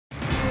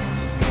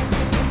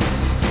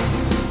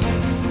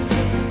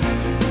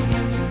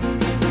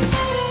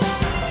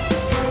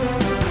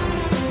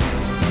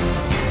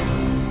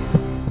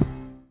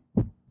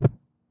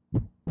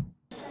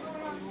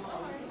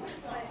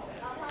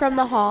From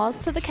the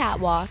halls to the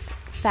catwalk,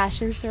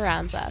 fashion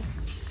surrounds us.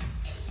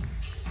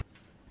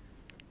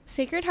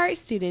 Sacred Heart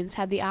students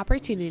had the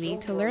opportunity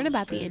to learn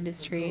about the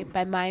industry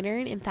by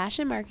minoring in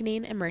fashion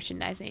marketing and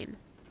merchandising.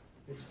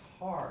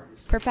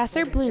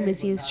 Professor Bloom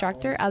is the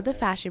instructor of the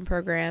fashion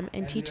program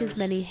and teaches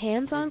many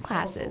hands-on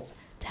classes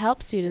to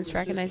help students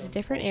recognize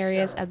different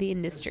areas of the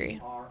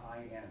industry.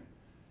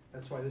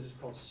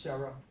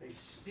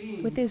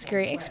 With his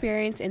great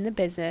experience in the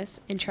business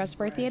and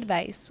trustworthy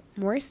advice,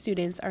 more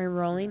students are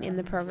enrolling in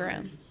the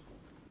program.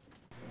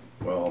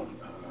 Well,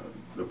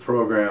 the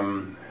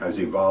program has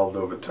evolved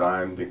over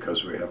time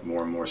because we have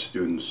more and more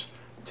students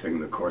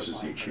taking the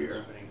courses each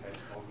year.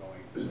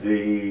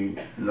 The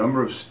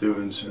number of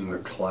students in the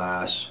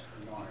class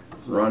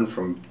run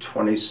from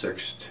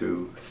 26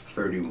 to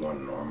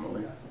 31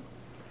 normally.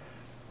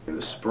 In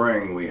the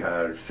spring, we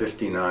had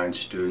 59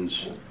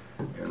 students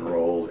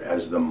enrolled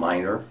as the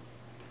minor,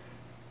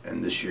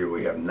 and this year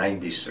we have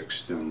 96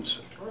 students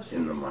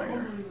in the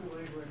minor.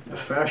 The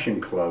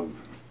Fashion Club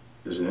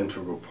is an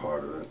integral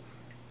part of it,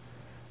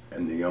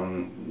 and the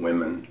young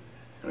women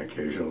and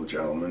occasional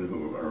gentlemen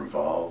who are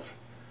involved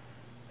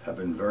have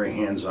been very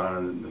hands-on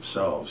in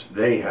themselves.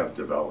 They have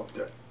developed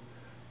it.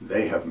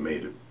 They have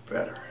made it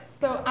better.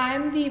 So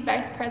I'm the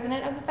vice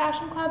president of the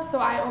Fashion Club, so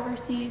I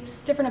oversee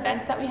different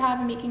events that we have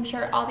and making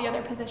sure all the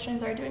other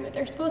positions are doing what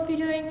they're supposed to be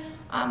doing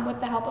with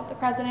the help of the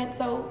president.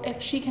 So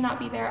if she cannot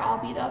be there, I'll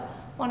be the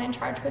one in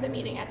charge for the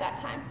meeting at that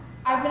time.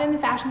 I've been in the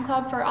Fashion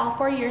Club for all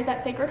 4 years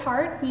at Sacred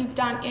Heart. We've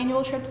done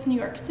annual trips to New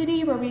York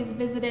City where we've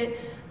visited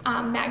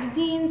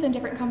magazines and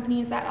different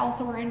companies that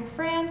also were in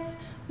France.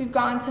 We've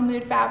gone to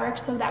Mood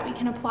Fabrics so that we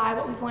can apply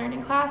what we've learned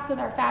in class with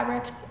our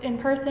fabrics in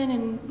person,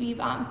 and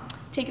we've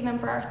taken them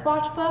for our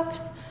swatch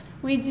books.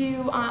 We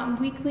do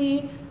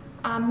weekly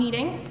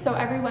meetings, so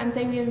every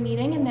Wednesday we have a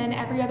meeting, and then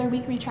every other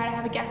week we try to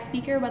have a guest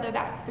speaker, whether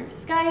that's through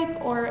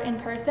Skype or in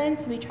person,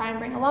 so we try and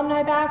bring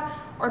alumni back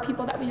or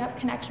people that we have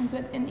connections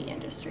with in the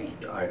industry.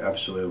 I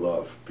absolutely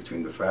love,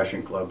 between the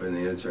Fashion Club and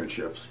the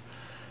internships,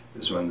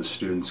 is when the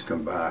students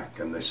come back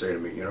and they say to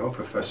me, you know,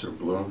 Professor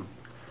Bloom,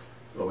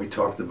 what we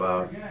talked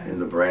about in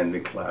the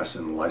branding class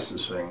and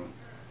licensing,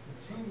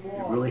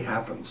 it really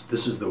happens.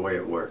 This is the way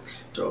it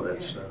works. So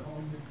that's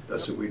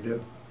what we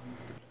do.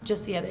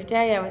 Just the other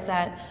day I was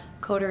at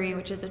Coterie,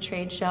 which is a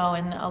trade show,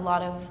 and a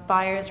lot of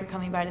buyers were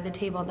coming by to the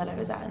table that I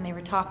was at, and they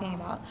were talking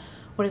about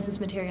what is this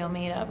material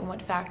made of and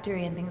what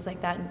factory and things like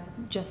that. And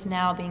just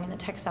now being in the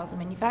textiles and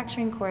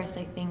manufacturing course,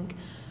 I think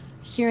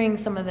hearing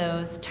some of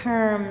those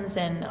terms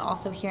and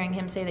also hearing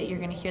him say that you're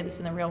going to hear this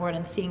in the real world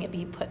and seeing it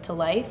be put to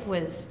life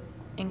was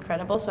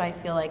incredible. So I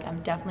feel like I'm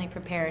definitely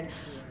prepared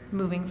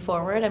moving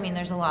forward. I mean,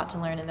 there's a lot to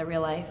learn in the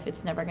real life.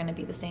 It's never going to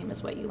be the same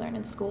as what you learn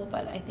in school,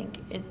 but I think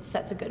it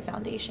sets a good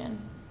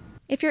foundation.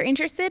 If you're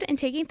interested in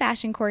taking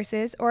fashion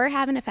courses or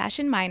having a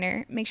fashion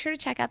minor, make sure to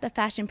check out the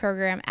fashion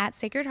program at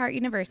Sacred Heart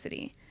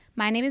University.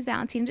 My name is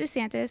Valentina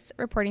DeSantis,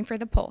 reporting for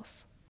The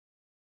Pulse.